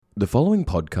The following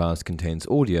podcast contains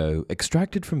audio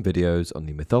extracted from videos on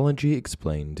the Mythology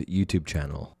Explained YouTube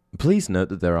channel. Please note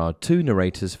that there are two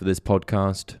narrators for this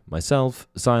podcast, myself,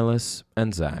 Silas,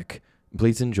 and Zach.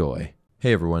 Please enjoy.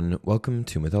 Hey everyone, welcome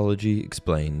to Mythology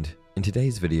Explained. In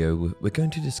today's video, we're going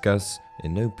to discuss,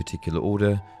 in no particular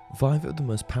order, 5 of the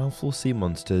most powerful sea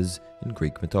monsters in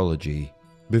Greek mythology.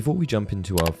 Before we jump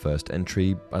into our first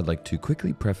entry, I'd like to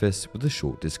quickly preface with a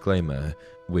short disclaimer,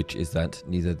 which is that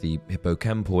neither the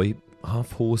hippocampoi,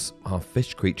 half-horse,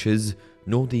 half-fish creatures,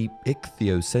 nor the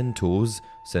ichthyocentaurs,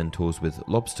 centaurs with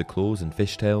lobster claws and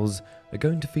fishtails, are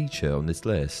going to feature on this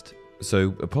list.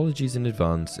 So apologies in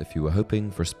advance if you were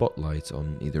hoping for a spotlight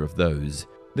on either of those.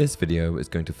 This video is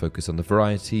going to focus on the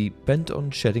variety bent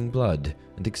on shedding blood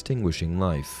and extinguishing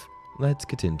life. Let's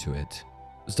get into it.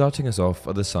 Starting us off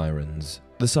are the Sirens.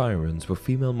 The Sirens were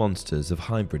female monsters of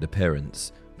hybrid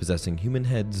appearance, possessing human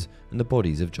heads and the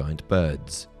bodies of giant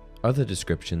birds. Other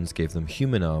descriptions gave them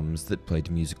human arms that played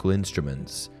musical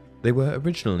instruments. They were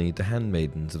originally the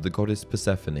handmaidens of the goddess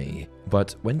Persephone,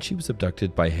 but when she was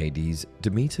abducted by Hades,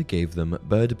 Demeter gave them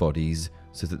bird bodies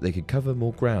so that they could cover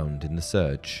more ground in the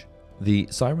search. The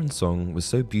siren song was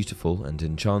so beautiful and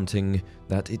enchanting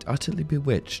that it utterly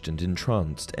bewitched and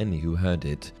entranced any who heard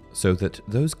it, so that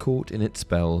those caught in its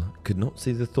spell could not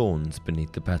see the thorns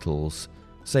beneath the petals.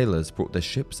 Sailors brought their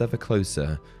ships ever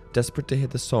closer, desperate to hear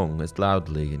the song as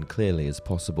loudly and clearly as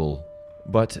possible.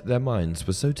 But their minds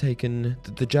were so taken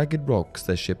that the jagged rocks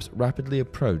their ships rapidly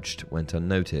approached went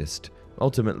unnoticed.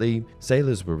 Ultimately,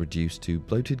 sailors were reduced to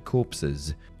bloated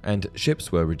corpses, and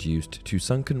ships were reduced to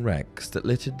sunken wrecks that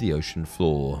littered the ocean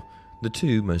floor. The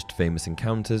two most famous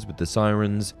encounters with the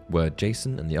Sirens were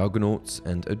Jason and the Argonauts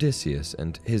and Odysseus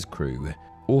and his crew.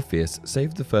 Orpheus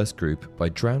saved the first group by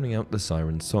drowning out the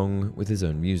siren song with his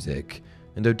own music,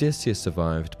 and Odysseus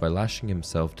survived by lashing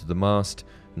himself to the mast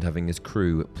and having his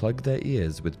crew plug their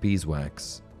ears with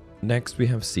beeswax. Next we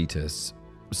have Cetus.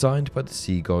 Signed by the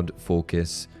sea god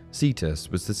Phorcys, Cetus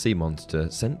was the sea monster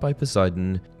sent by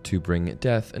Poseidon to bring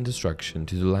death and destruction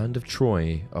to the land of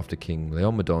Troy after King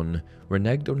Laomedon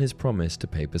reneged on his promise to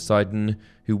pay Poseidon,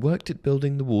 who worked at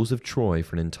building the walls of Troy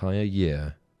for an entire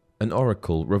year. An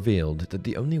oracle revealed that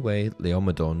the only way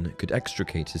Laomedon could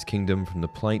extricate his kingdom from the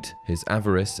plight his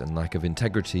avarice and lack of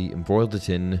integrity embroiled it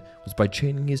in was by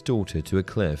chaining his daughter to a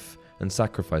cliff and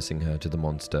sacrificing her to the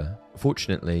monster.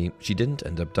 Fortunately, she didn't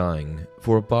end up dying,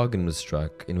 for a bargain was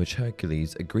struck in which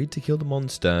Hercules agreed to kill the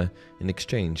monster in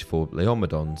exchange for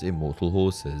Laomedon's immortal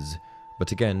horses.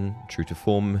 But again, true to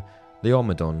form,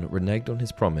 Laomedon reneged on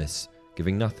his promise,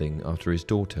 giving nothing after his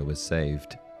daughter was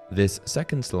saved. This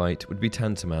second slight would be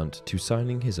tantamount to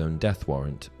signing his own death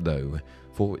warrant, though,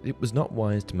 for it was not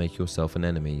wise to make yourself an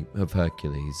enemy of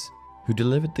Hercules, who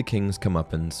delivered the king's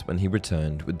comeuppance when he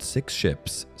returned with 6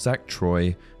 ships, sacked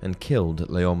Troy, and killed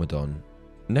Laomedon.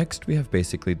 Next we have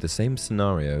basically the same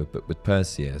scenario but with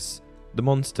Perseus. The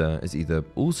monster is either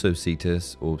also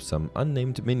Cetus or some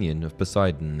unnamed minion of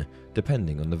Poseidon,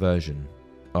 depending on the version.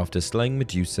 After slaying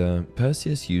Medusa,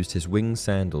 Perseus used his winged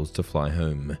sandals to fly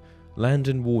home. Land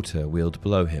and water wheeled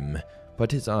below him,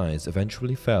 but his eyes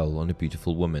eventually fell on a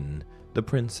beautiful woman, the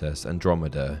princess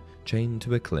Andromeda, chained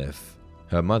to a cliff.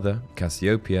 Her mother,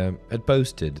 Cassiopeia, had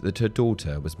boasted that her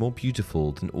daughter was more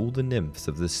beautiful than all the nymphs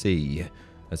of the sea.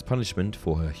 As punishment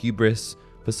for her hubris,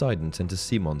 Poseidon sent a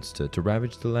sea monster to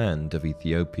ravage the land of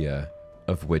Ethiopia,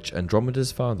 of which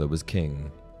Andromeda's father was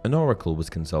king. An oracle was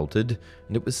consulted,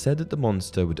 and it was said that the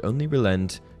monster would only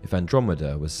relent if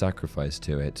Andromeda was sacrificed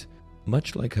to it.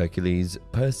 Much like Hercules,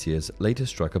 Perseus later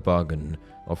struck a bargain,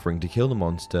 offering to kill the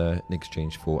monster in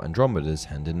exchange for Andromeda's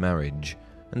hand in marriage.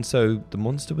 And so the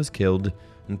monster was killed,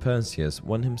 and Perseus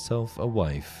won himself a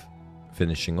wife.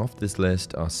 Finishing off this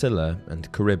list are Scylla and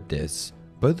Charybdis,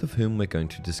 both of whom we're going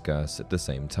to discuss at the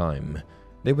same time.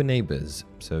 They were neighbors,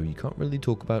 so you can't really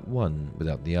talk about one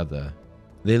without the other.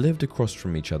 They lived across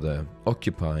from each other,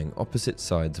 occupying opposite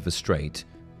sides of a strait,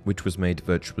 which was made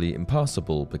virtually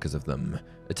impassable because of them.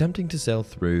 Attempting to sail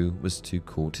through was to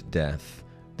court death.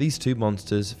 These two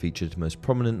monsters featured most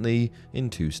prominently in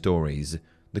 2 stories.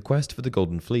 The quest for the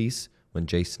Golden Fleece, when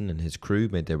Jason and his crew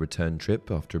made their return trip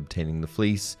after obtaining the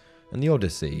fleece, and the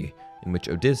Odyssey, in which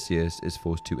Odysseus is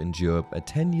forced to endure a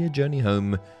 10-year journey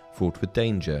home fraught with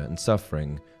danger and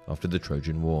suffering after the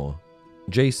Trojan War.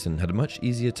 Jason had a much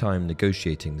easier time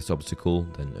negotiating this obstacle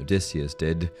than Odysseus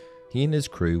did. He and his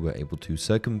crew were able to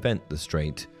circumvent the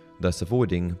strait, thus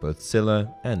avoiding both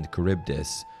Scylla and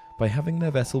Charybdis by having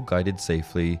their vessel guided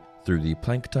safely through the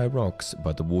Plancti rocks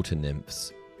by the water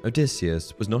nymphs.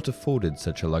 Odysseus was not afforded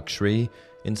such a luxury,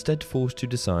 instead forced to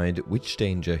decide which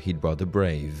danger he'd rather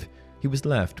brave. he was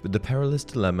left with the perilous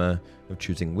dilemma of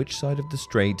choosing which side of the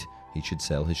strait he should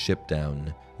sail his ship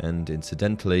down, and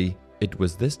incidentally, it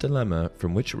was this dilemma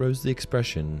from which arose the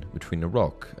expression between a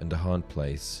rock and a hard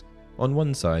place. On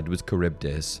one side was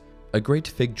Charybdis. A great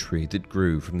fig tree that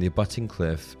grew from the abutting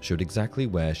cliff showed exactly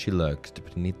where she lurked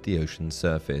beneath the ocean's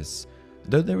surface.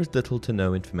 Though there is little to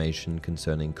no information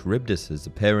concerning Charybdis's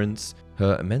appearance,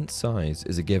 her immense size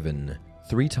is a given.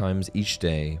 3 times each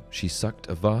day, she sucked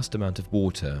a vast amount of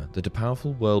water that a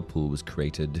powerful whirlpool was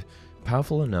created,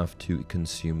 powerful enough to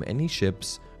consume any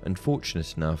ships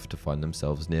unfortunate enough to find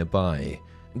themselves nearby.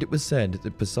 And it was said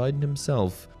that Poseidon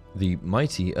himself, the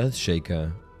mighty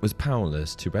Earthshaker, was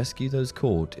powerless to rescue those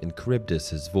caught in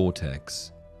Charybdis's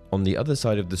vortex. On the other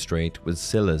side of the strait was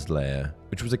Scylla's lair,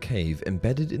 which was a cave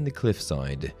embedded in the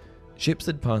cliffside. Ships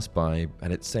that passed by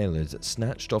had its sailors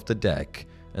snatched off the deck,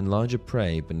 and larger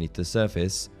prey beneath the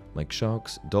surface, like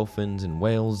sharks, dolphins, and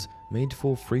whales, made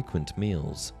for frequent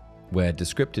meals. Where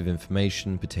descriptive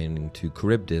information pertaining to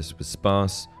Charybdis was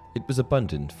sparse, it was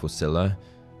abundant for Scylla.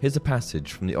 Here's a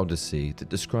passage from the Odyssey that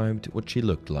described what she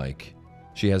looked like.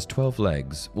 She has 12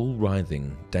 legs, all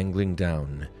writhing, dangling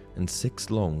down, and 6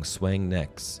 long swaying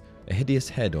necks, a hideous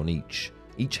head on each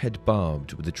head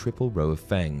barbed with a triple row of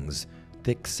fangs,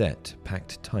 thick set,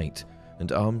 packed tight,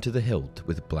 and armed to the hilt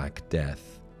with black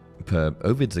death. Per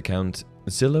Ovid's account,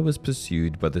 Scylla was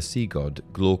pursued by the sea god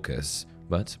Glaucus,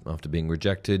 but after being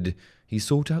rejected, he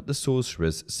sought out the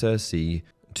sorceress Circe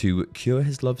to cure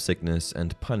his lovesickness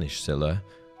and punish Scylla.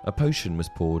 A potion was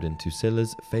poured into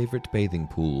Scylla's favorite bathing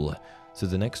pool, so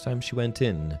the next time she went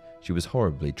in, she was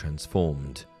horribly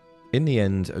transformed. In the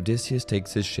end, Odysseus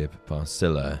takes his ship past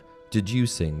Scylla,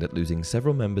 deducing that losing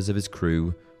several members of his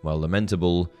crew, while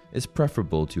lamentable, is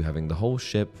preferable to having the whole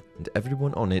ship and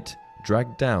everyone on it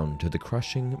dragged down to the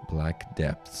crushing black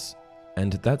depths.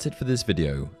 And that's it for this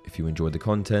video. If you enjoyed the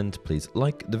content, please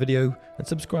like the video and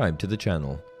subscribe to the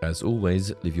channel. As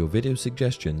always, leave your video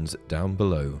suggestions down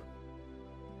below.